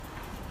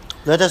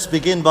Let us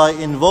begin by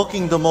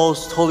invoking the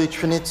Most Holy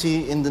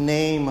Trinity in the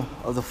name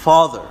of the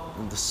Father,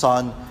 and the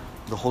Son,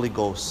 and the Holy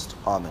Ghost.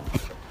 Amen.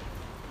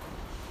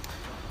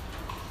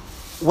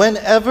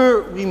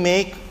 Whenever we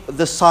make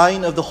the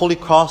sign of the Holy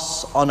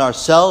Cross on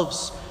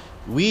ourselves,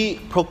 we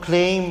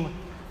proclaim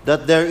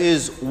that there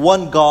is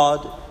one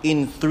God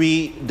in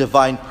three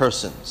divine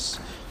persons.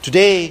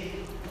 Today,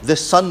 this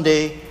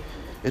Sunday,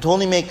 it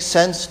only makes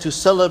sense to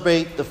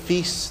celebrate the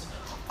feast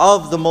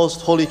of the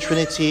Most Holy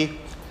Trinity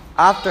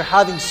after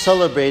having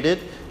celebrated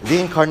the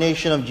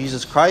incarnation of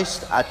Jesus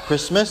Christ at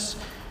Christmas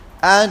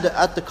and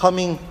after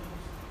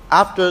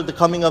the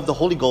coming of the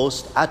Holy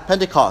Ghost at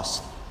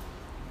Pentecost.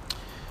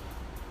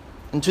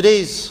 In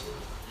today's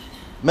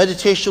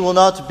meditation will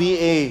not be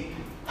a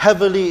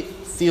heavily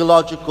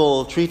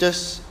theological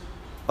treatise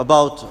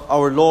about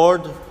our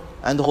Lord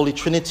and the Holy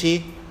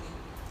Trinity,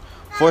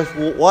 for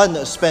if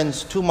one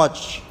spends too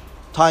much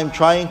time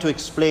trying to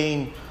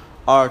explain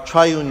our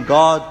triune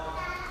God,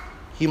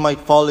 he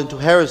might fall into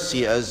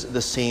heresy, as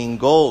the saying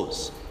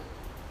goes.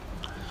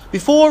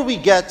 Before we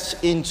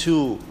get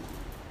into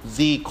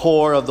the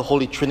core of the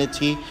Holy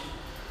Trinity,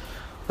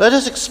 let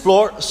us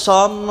explore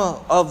some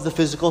of the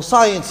physical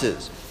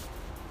sciences.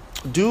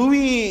 Do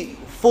we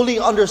fully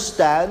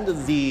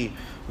understand the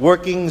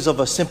workings of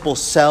a simple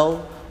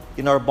cell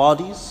in our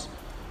bodies?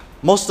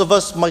 Most of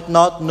us might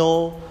not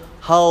know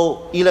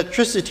how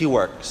electricity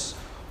works,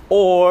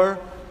 or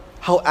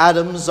how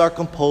atoms are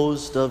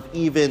composed of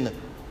even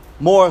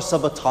more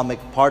subatomic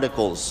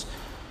particles.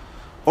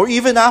 Or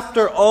even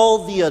after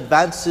all the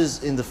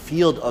advances in the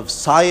field of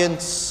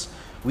science,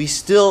 we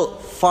still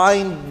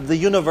find the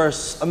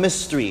universe a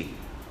mystery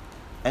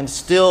and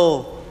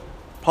still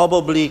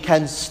probably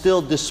can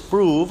still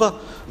disprove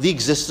the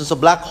existence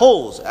of black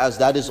holes, as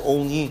that is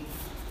only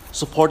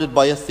supported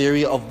by a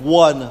theory of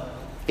one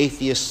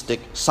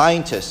atheistic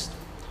scientist.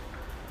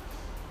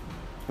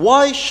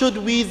 Why should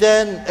we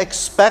then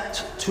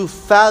expect to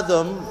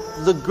fathom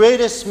the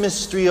greatest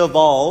mystery of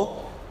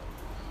all,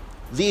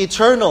 the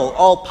eternal,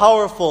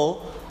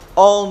 all-powerful,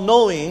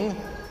 all-knowing,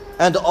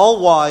 and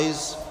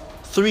all-wise,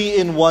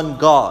 three-in-one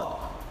God?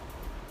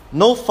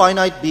 No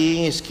finite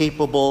being is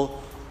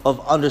capable of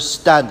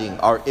understanding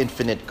our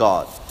infinite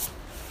God.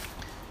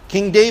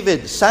 King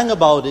David sang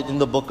about it in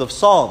the book of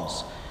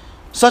Psalms.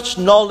 "Such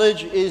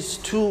knowledge is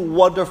too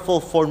wonderful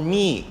for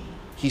me,"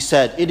 he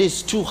said. "It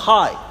is too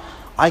high.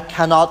 I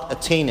cannot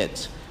attain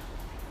it."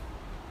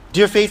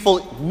 Dear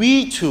faithful,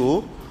 we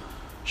too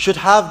should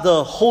have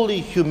the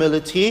holy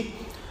humility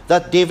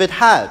that David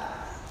had,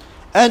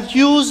 and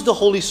use the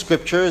Holy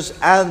Scriptures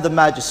and the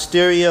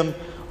magisterium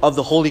of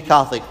the Holy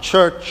Catholic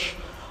Church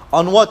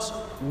on what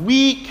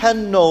we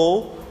can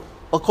know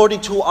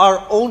according to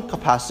our own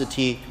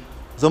capacity,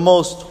 the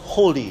Most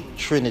Holy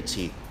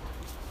Trinity.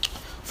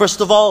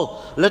 First of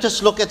all, let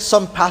us look at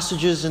some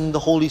passages in the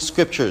Holy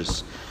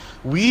Scriptures.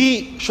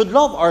 We should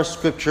love our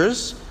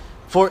Scriptures,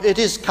 for it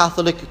is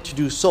Catholic to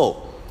do so.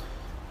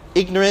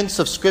 Ignorance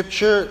of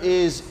Scripture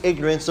is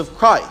ignorance of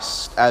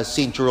Christ, as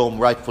St. Jerome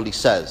rightfully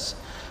says.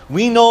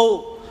 We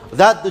know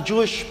that the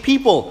Jewish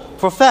people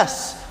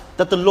profess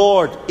that the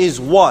Lord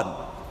is one.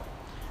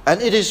 And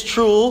it is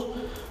true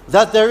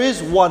that there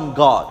is one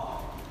God.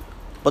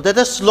 But let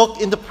us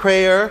look in the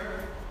prayer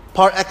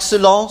par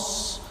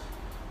excellence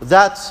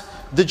that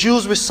the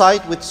Jews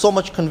recite with so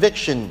much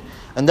conviction,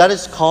 and that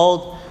is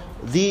called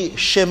the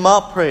Shema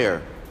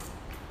prayer.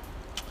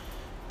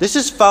 This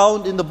is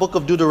found in the book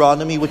of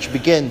Deuteronomy, which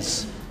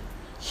begins,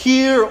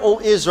 "Hear,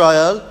 O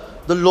Israel,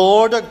 the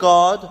Lord our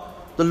God,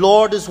 the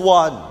Lord is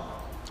one."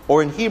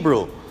 Or in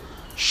Hebrew,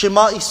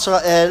 "Shema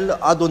Israel,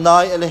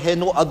 Adonai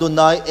Eloheinu,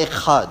 Adonai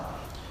Echad."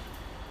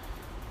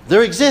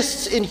 There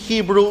exists in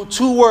Hebrew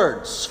two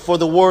words for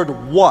the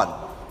word one,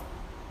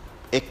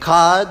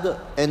 Echad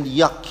and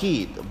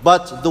Yakid.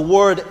 But the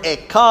word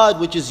Echad,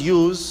 which is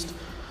used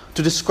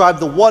to describe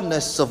the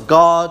oneness of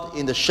God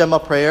in the Shema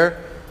prayer,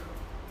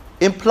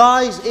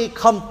 implies a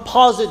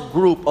composite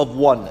group of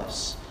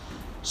oneness.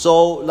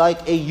 So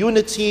like a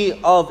unity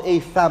of a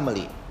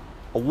family,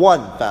 a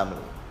one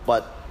family,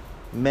 but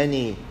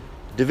many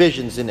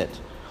divisions in it.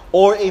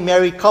 Or a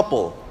married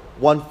couple,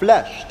 one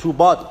flesh, two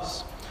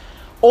bodies.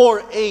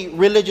 Or a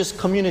religious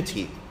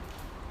community.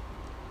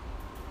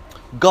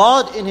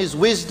 God in His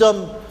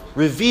wisdom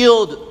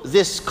revealed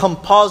this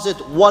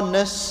composite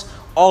oneness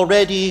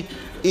already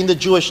in the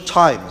Jewish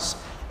times,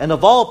 and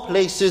of all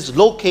places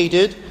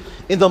located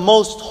in the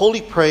most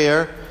holy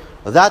prayer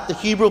that the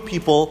Hebrew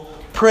people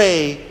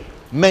pray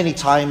many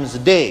times a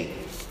day.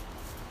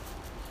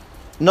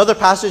 Another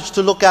passage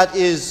to look at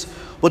is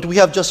what we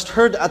have just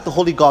heard at the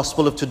Holy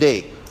Gospel of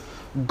today.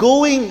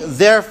 "Going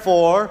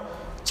therefore,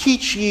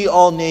 teach ye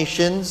all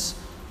nations,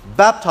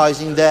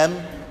 baptizing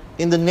them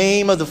in the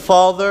name of the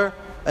Father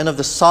and of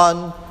the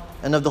Son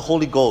and of the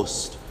Holy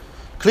Ghost."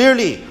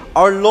 Clearly,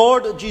 our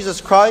Lord Jesus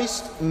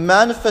Christ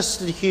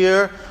manifested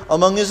here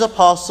among His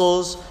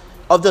apostles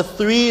of the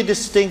three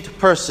distinct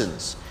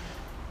persons.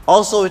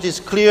 Also, it is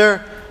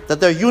clear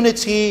that their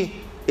unity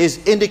is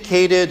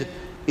indicated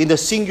in the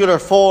singular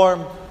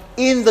form,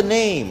 in the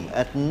name,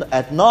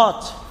 and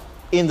not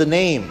in the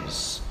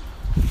names.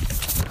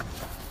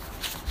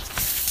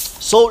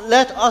 So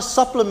let us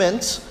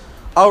supplement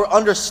our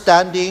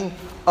understanding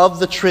of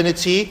the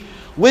Trinity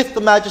with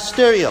the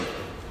Magisterium,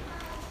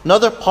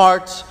 another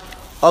part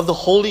of the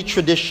holy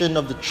tradition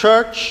of the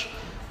Church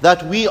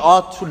that we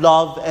ought to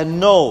love and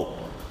know.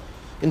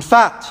 In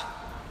fact,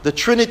 the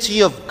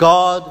Trinity of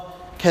God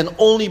can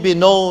only be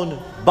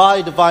known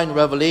by divine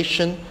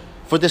revelation,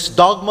 for this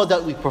dogma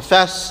that we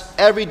profess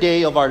every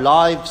day of our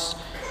lives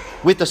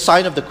with the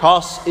sign of the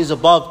cross is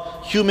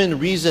above human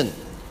reason.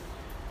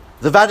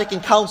 The Vatican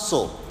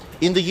Council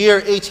in the year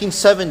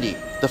 1870,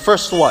 the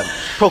first one,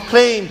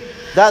 proclaimed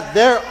that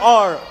there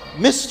are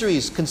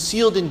mysteries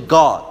concealed in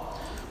God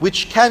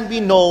which can be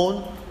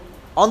known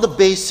on the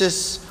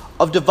basis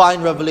of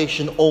divine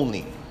revelation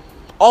only.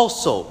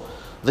 Also,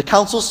 the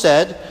Council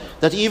said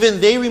that even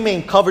they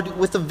remain covered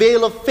with a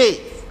veil of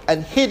faith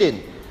and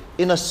hidden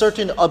in a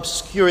certain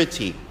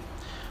obscurity.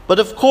 But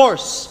of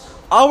course,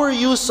 our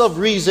use of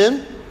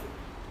reason,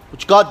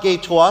 which God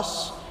gave to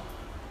us,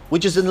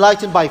 which is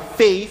enlightened by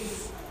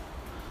faith,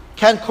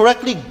 can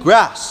correctly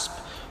grasp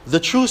the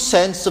true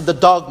sense of the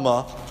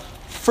dogma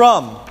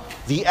from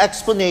the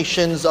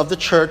explanations of the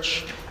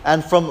Church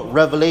and from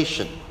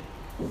revelation.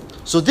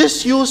 So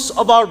this use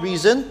of our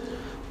reason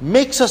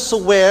makes us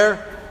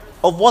aware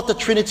of what the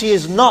Trinity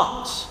is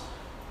not.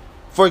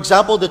 For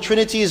example, the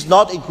Trinity is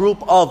not a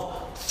group of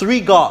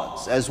three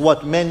gods, as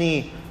what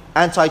many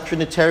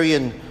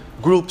anti-Trinitarian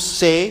groups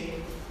say,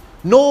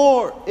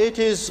 nor it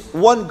is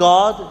one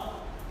God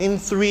in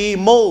three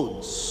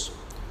modes,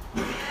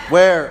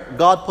 where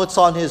God puts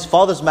on his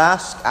Father's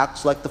mask,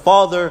 acts like the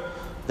Father,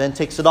 then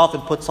takes it off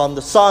and puts on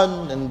the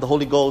Son and the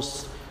Holy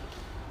Ghost,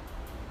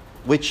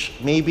 which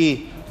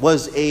maybe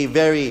was a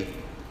very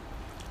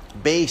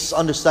base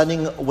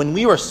understanding when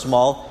we were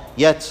small,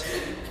 yet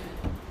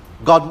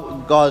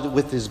God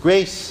with his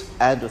grace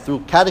and through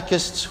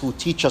catechists who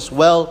teach us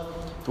well,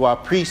 through our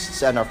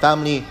priests and our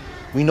family,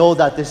 we know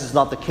that this is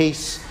not the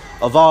case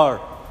of our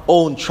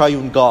own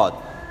triune God.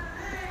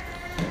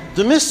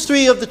 The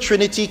mystery of the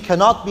Trinity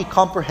cannot be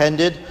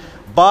comprehended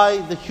by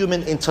the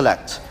human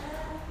intellect.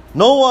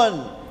 No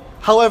one,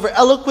 however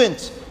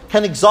eloquent,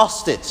 can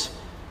exhaust it.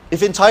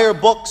 If entire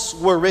books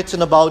were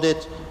written about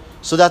it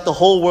so that the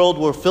whole world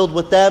were filled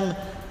with them,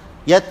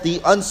 yet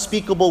the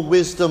unspeakable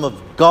wisdom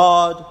of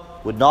God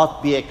would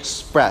not be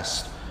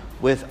expressed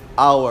with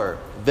our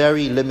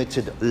very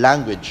limited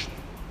language.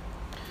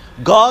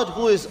 God,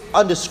 who is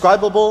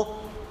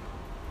undescribable,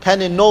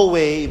 can in no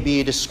way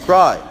be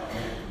described.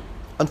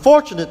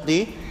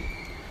 Unfortunately,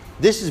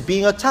 this is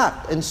being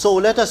attacked, and so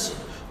let us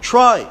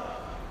try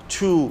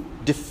to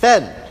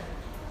defend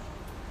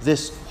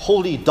this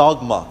holy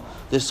dogma,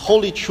 this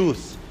holy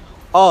truth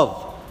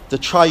of the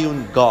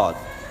triune God.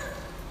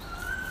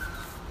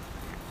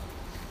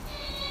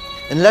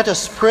 And let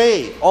us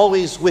pray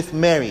always with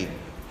Mary,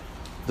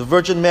 the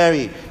Virgin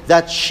Mary,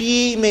 that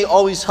she may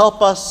always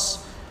help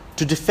us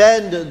to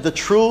defend the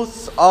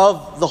truth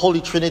of the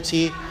Holy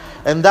Trinity,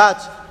 and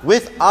that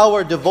with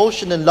our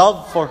devotion and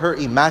love for her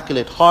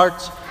Immaculate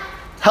Heart,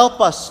 help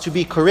us to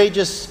be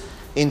courageous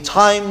in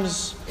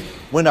times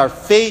when our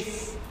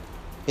faith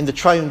in the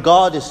triune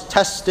God is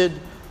tested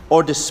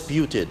or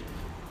disputed.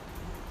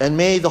 And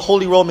may the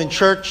Holy Roman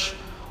Church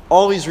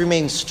always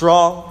remain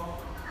strong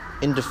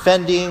in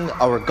defending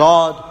our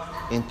God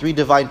in three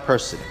divine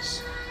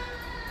persons.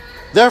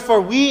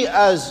 Therefore, we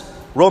as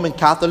Roman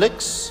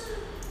Catholics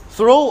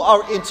throw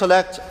our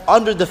intellect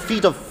under the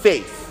feet of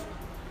faith,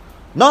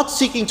 not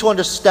seeking to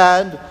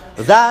understand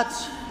that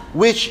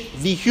which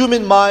the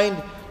human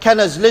mind can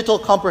as little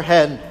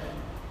comprehend,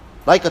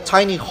 like a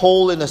tiny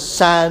hole in the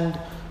sand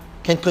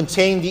can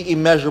contain the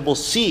immeasurable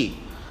sea.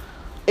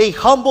 A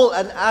humble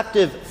and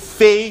active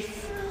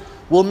faith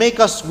will make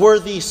us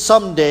worthy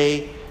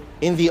someday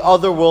in the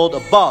other world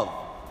above,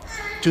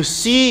 to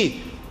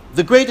see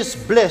the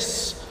greatest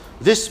bliss,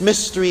 this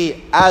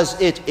mystery as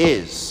it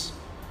is.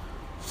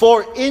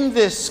 For in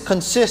this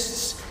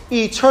consists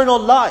eternal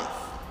life.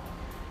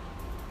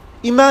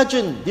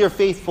 Imagine, dear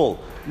faithful,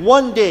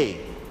 one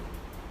day,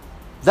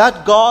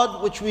 that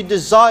God which we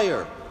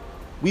desire,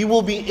 we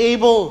will be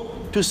able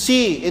to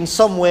see in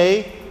some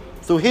way,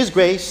 through His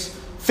grace,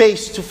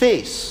 face to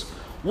face.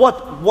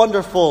 What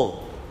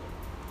wonderful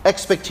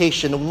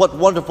expectation and what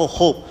wonderful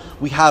hope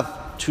we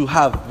have to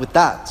have with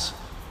that.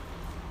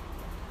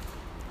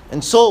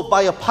 And so,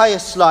 by a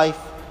pious life,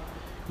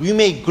 we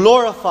may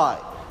glorify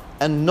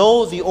and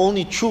know the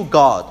only true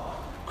God,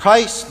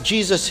 Christ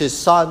Jesus His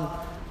Son,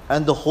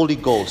 and the Holy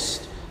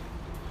Ghost.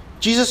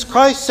 Jesus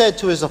Christ said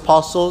to His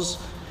apostles,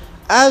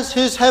 as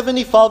His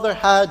heavenly Father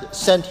had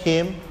sent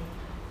Him,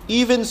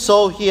 even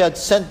so He had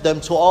sent them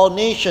to all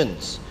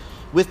nations,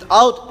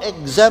 without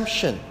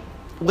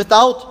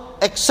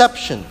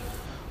exception,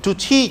 to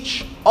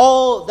teach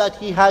all that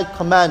He had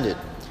commanded,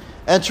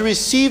 and to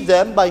receive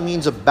them by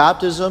means of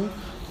baptism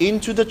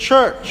into the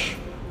church.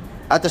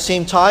 At the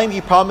same time, He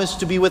promised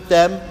to be with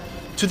them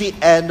to the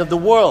end of the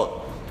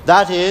world.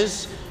 That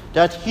is,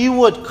 that He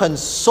would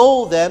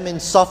console them in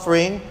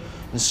suffering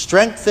and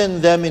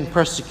strengthen them in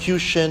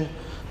persecution,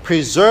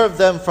 preserve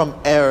them from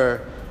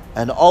error,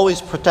 and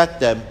always protect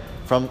them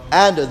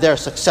and their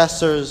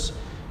successors,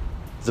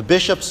 the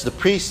bishops, the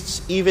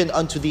priests, even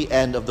unto the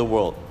end of the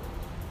world.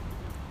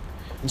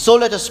 And so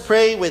let us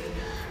pray with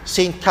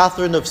Saint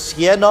Catherine of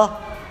Siena,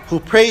 who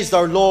praised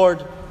our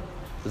Lord,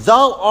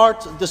 "Thou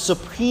art the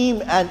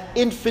supreme and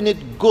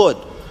infinite good,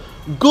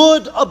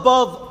 good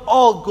above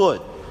all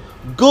good,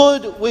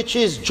 good which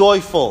is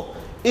joyful,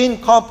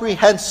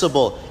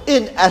 incomprehensible,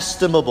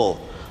 inestimable,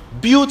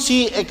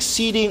 beauty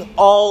exceeding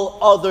all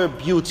other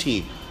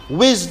beauty,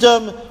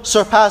 wisdom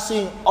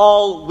surpassing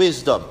all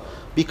wisdom,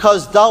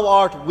 because thou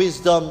art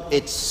wisdom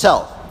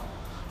itself.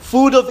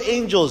 Food of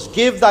angels,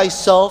 give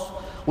thyself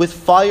with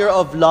fire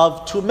of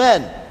love to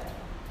men,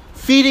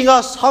 feeding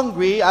us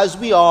hungry as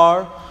we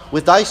are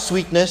with thy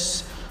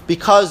sweetness,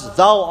 because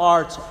thou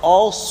art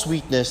all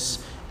sweetness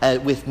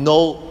and with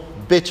no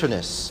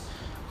bitterness.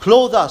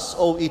 Clothe us,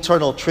 O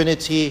eternal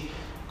Trinity,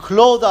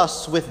 clothe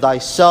us with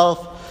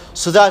thyself,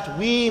 so that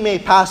we may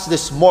pass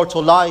this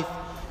mortal life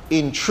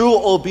in true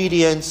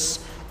obedience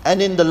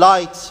and in the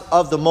light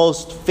of the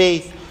most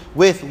faith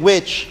with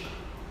which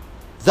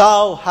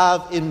thou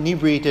have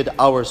inebriated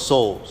our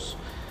souls.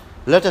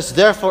 Let us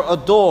therefore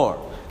adore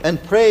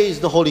and praise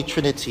the Holy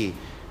Trinity,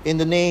 in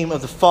the name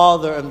of the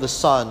Father, and the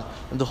Son,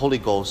 and the Holy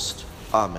Ghost.